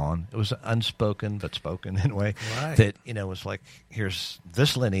were drawn. It was unspoken but spoken in a way that was like, here's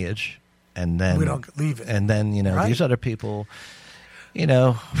this lineage, and then we don't leave it, and then these other people,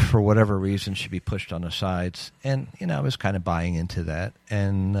 for whatever reason, should be pushed on the sides, and I was kind of buying into that,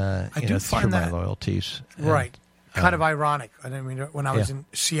 and I do find through my loyalties, right. Kind of ironic. I mean, when I was in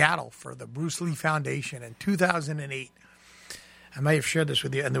Seattle for the Bruce Lee Foundation in 2008, I may have shared this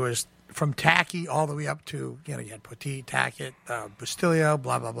with you, and there was from Tacky all the way up to, you had Poteet, Tackett, Bustillo,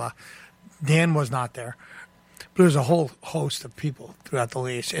 blah, blah, blah. Dan was not there. But there was a whole host of people throughout the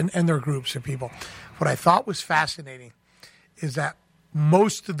league, and their groups of people. What I thought was fascinating is that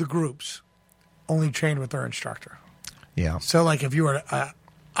most of the groups only trained with their instructor. Yeah. So, like, if you were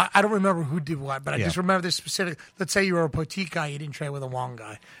I don't remember who did what, but I just remember this specific. Let's say you were a Poteet guy, you didn't train with a Wong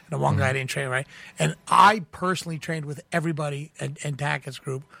guy, and a Wong guy didn't train, right? And I personally trained with everybody and Tackett's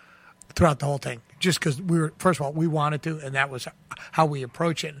group throughout the whole thing, just because first of all, we wanted to, and that was how we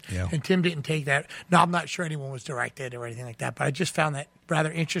approach it. Yeah. And Tim didn't take that. Now, I'm not sure anyone was directed or anything like that, but I just found that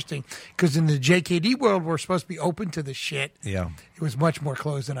rather interesting, because in the JKD world, we're supposed to be open to this shit. Yeah. It was much more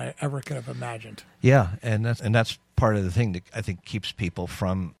closed than I ever could have imagined. Yeah, and that's part of the thing that I think kept people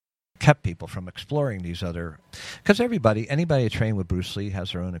from exploring these other, because anybody who trained with Bruce Lee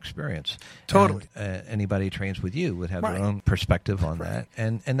has their own experience. Totally. And, anybody who trains with you would have their own perspective on that,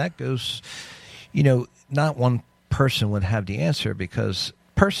 and that goes, not one person would have the answer, because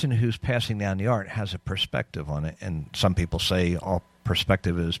person who's passing down the art has a perspective on it, and some people say all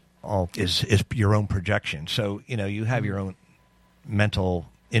perspective is your own projection. So you have your own mental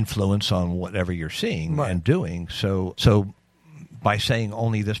influence on whatever you're seeing and doing. So by saying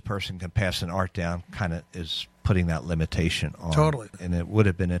only this person can pass an art down kind of is putting that limitation on. Totally. And it would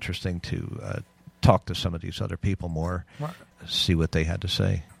have been interesting to talk to some of these other people more, see what they had to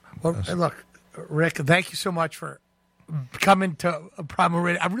say. Well, look, Rick, thank you so much for coming to Primal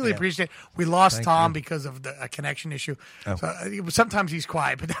Radio. I really appreciate it. We lost Tom because of a connection issue. Oh. So, sometimes he's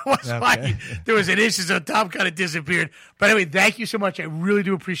quiet, but that was why there was an issue, so Tom kind of disappeared. But anyway, thank you so much. I really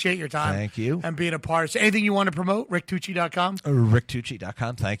do appreciate your time. Thank you. And being a part. So anything you want to promote? RickTucci.com?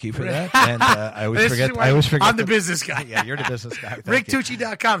 RickTucci.com. Thank you for that. And I always forget. I'm the business guy. Yeah, you're the business guy.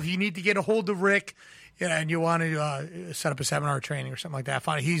 RickTucci.com. If you need to get a hold of Rick, and you want to set up a seminar training or something like that,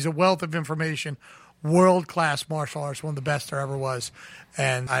 fine. He's a wealth of information. World-class martial arts, one of the best there ever was.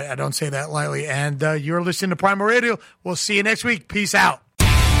 And I don't say that lightly. And you're listening to Primal Radio. We'll see you next week. Peace out.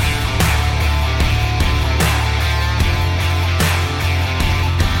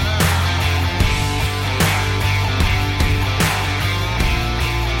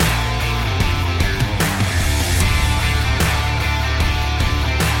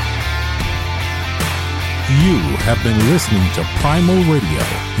 You have been listening to Primal Radio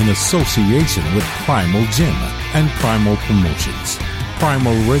in association with Primal Gym and Primal Promotions.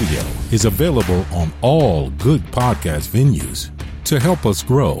 Primal Radio is available on all good podcast venues. To help us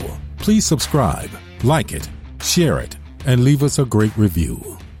grow, please subscribe, like it, share it, and leave us a great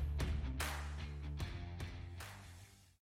review.